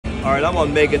All right, I'm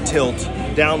on Mega Tilt.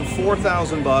 Down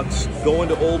 4,000 bucks. Going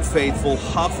to Old Faithful.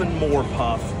 Huffing more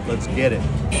puff. Let's get it.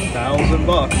 1,000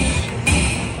 bucks.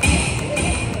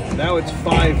 Now it's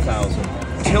 5,000.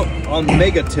 Tilt on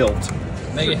Mega Tilt.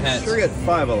 Mega heads. Sure, get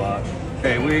 5 a lot.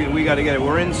 Okay, we got to get it.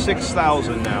 We're in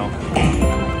 6,000 now.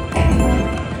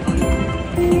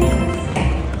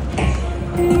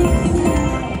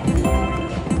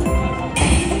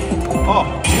 Oh,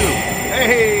 2.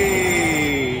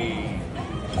 Hey!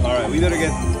 All right, we better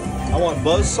get. I want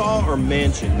Buzzsaw or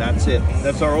Mansion. That's it.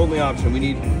 That's our only option. We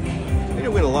need to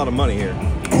win a lot of money here.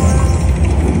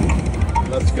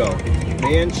 Let's go.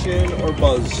 Mansion or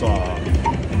Buzzsaw.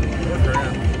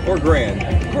 Or Grand.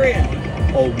 Grand.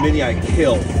 Oh, Mini I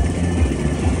kill.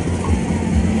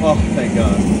 Oh, thank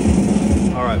God.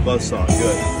 All right, Buzzsaw,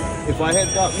 good. If I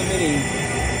had gotten the Mini,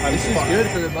 this is good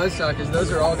for the Buzzsaw because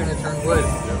those are all going to turn wood.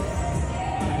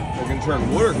 They're going to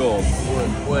turn wood or gold?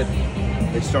 Wood.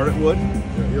 They start at wood?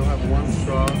 You'll have 1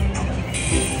 straw. 4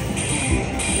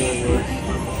 wood.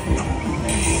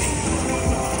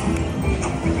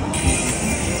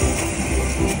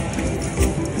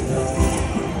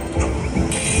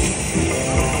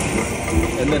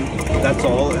 And then that's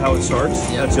all how it starts?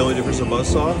 Yeah. That's the only difference of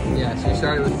Buzzsaw? Yeah, so you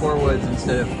started with 4 woods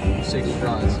instead of 6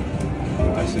 straws.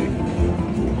 I see.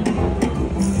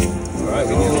 All right,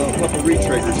 we need a couple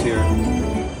re-triggers here.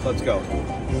 Let's go.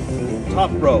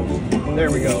 Top row. There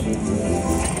we go.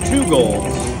 2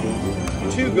 golds.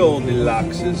 2 gold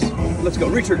deluxes. Let's go.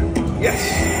 Re-trigger. Yes.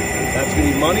 That's going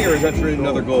to be money, or is that for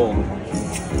another gold?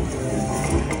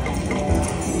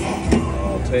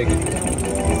 I'll take it.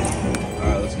 All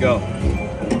right, let's go.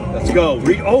 Let's go.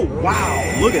 Oh, wow.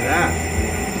 Look at that.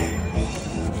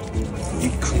 We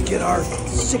could get our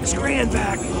 6 grand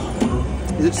back.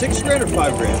 Is it 6 grand or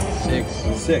 5 grand?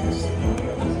 6.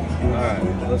 All right,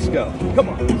 let's go. Come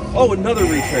on. Oh, another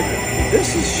re-trigger.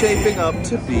 This is shaping up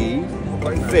to be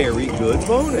a very good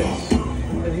bonus.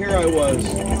 And here I was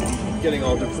getting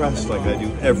all depressed like I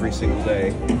do every single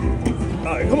day.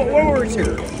 All right, come on, one more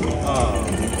re-trigger.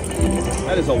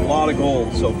 That is a lot of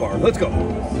gold so far. Let's go.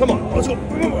 Come on, let's go.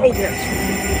 Oh, yes.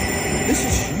 This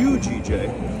is huge, EJ.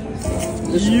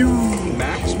 This is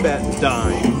max bet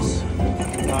dimes.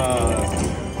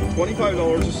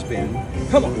 $25 a spin.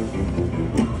 Come on.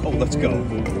 Oh, let's go.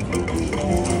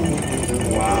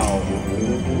 Wow.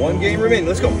 1 game remaining.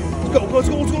 Let's go. Let's go. Let's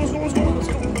go. Let's go. Let's go. Let's go. Let's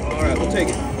go. All right, we'll take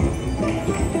it.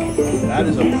 That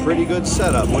is a pretty good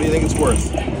setup. What do you think it's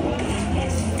worth?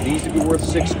 It needs to be worth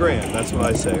 6 grand. That's what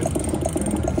I say.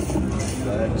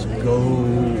 Let's go.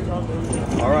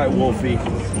 All right, Wolfie.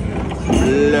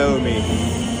 Blow me.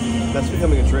 That's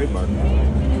becoming a trademark. All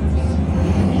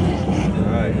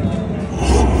right.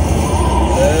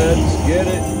 Let's get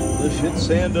it. The shit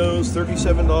Sandos,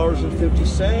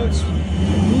 $37.50.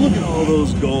 Look at all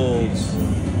those golds.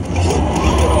 Look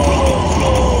at all those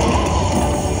golds.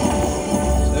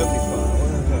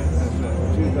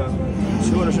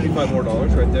 75 more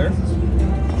dollars right there.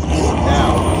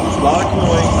 Now, there's a lot of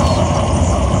coins.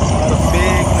 A lot of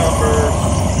big numbers.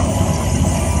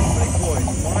 Big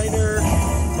coins.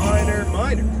 Minor.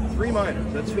 3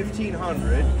 minors. That's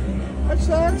 1,500. That's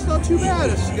not too bad.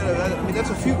 I mean, that's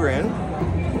a few grand.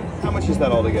 How much is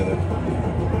that altogether?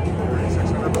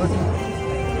 600 bucks.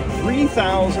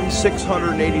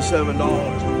 $3,687.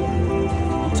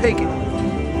 I'll take it.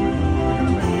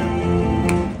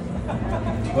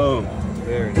 Boom.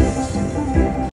 Very nice.